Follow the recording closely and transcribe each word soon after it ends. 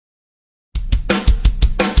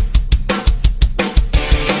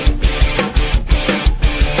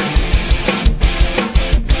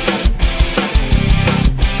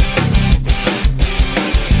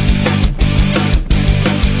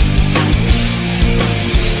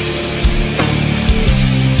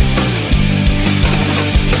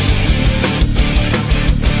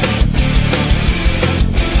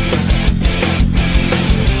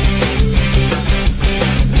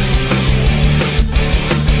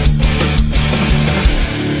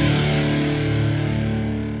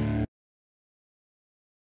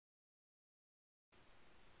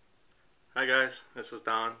Hi guys, this is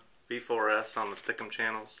Don, V4S on the Stick'em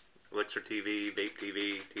channels, Elixir TV, Vape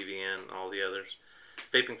TV, TVN, all the others.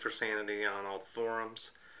 Vaping for Sanity on all the forums.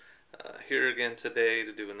 Here again today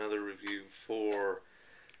to do another review for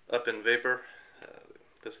Up in Vapor.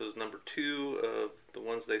 This is number 2 of the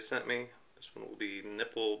ones they sent me. This one will be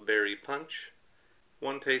Nipple Berry Punch.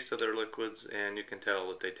 One taste of their liquids, and you can tell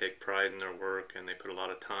that they take pride in their work and they put a lot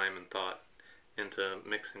of time and thought into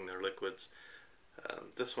mixing their liquids.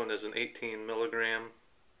 This one is an 18 milligram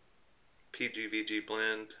PGVG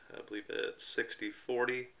blend. I believe it's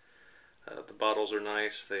 60/40. The bottles are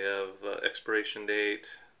nice. They have expiration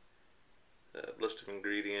date, list of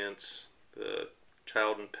ingredients, the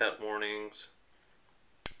child and pet warnings,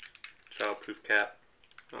 childproof cap.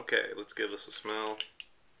 Okay, let's give this a smell.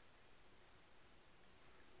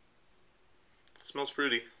 It smells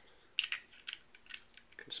fruity. You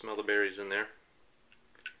can smell the berries in there.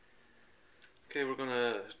 Okay, we're going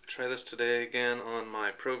to try this today again on my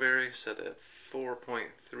ProVary, set at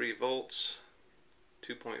 4.3 volts,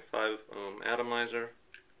 2.5 ohm atomizer.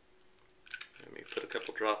 Let me put a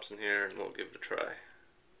couple drops in here and we'll give it a try.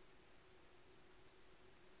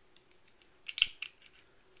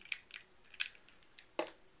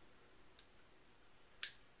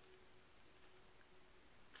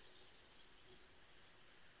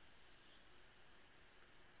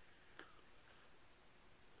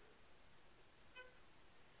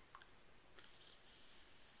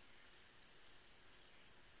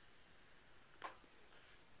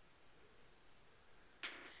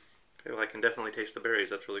 Okay, well, I can definitely taste the berries.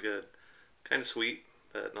 That's really good. Kind of sweet,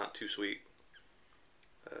 but not too sweet.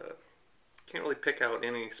 Can't really pick out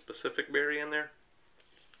any specific berry in there.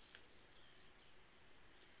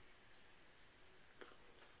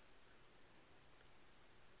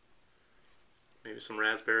 Maybe some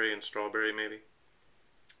raspberry and strawberry, maybe.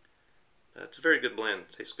 It's a very good blend.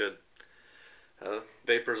 Tastes good.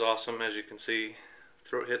 Vapor's awesome, as you can see.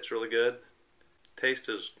 Throat hit's really good. Taste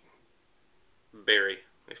is berry.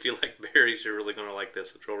 If you like berries, you're really going to like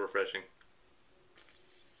this. It's real refreshing.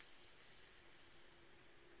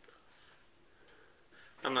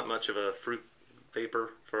 I'm not much of a fruit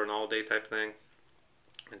vapor for an all-day type thing.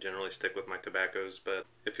 I generally stick with my tobaccos, but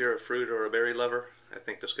if you're a fruit or a berry lover, I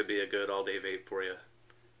think this could be a good all-day vape for you.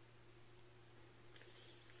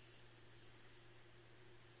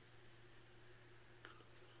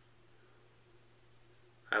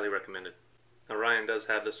 Highly recommended. Now Ryan does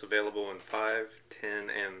have this available in 5, 10,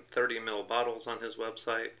 and 30 ml bottles on his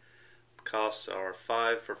website. Costs are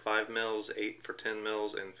 5 for 5 mils, 8 for 10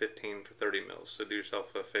 mils, and 15 for 30 mils. So do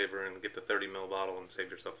yourself a favor and get the 30 ml bottle and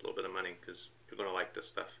save yourself a little bit of money because you're going to like this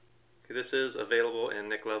stuff. Okay, this is available in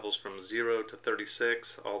nic levels from 0 to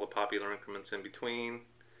 36, all the popular increments in between.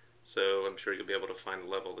 So I'm sure you'll be able to find a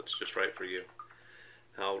level that's just right for you.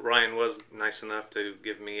 Now Ryan was nice enough to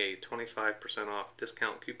give me a 25% off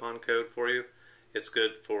discount coupon code for you. It's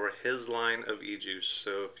good for his line of e-juice,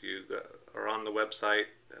 so if you are on the website,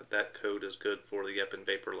 that code is good for the Up in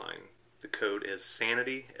Vapor line. The code is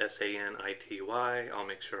SANITY, S-A-N-I-T-Y. I'll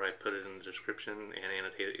make sure I put it in the description and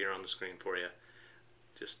annotate it here on the screen for you.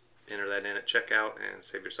 Just enter that in at checkout and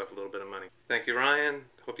save yourself a little bit of money. Thank you, Ryan.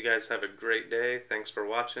 Hope you guys have a great day. Thanks for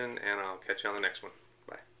watching, and I'll catch you on the next one.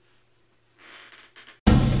 Bye.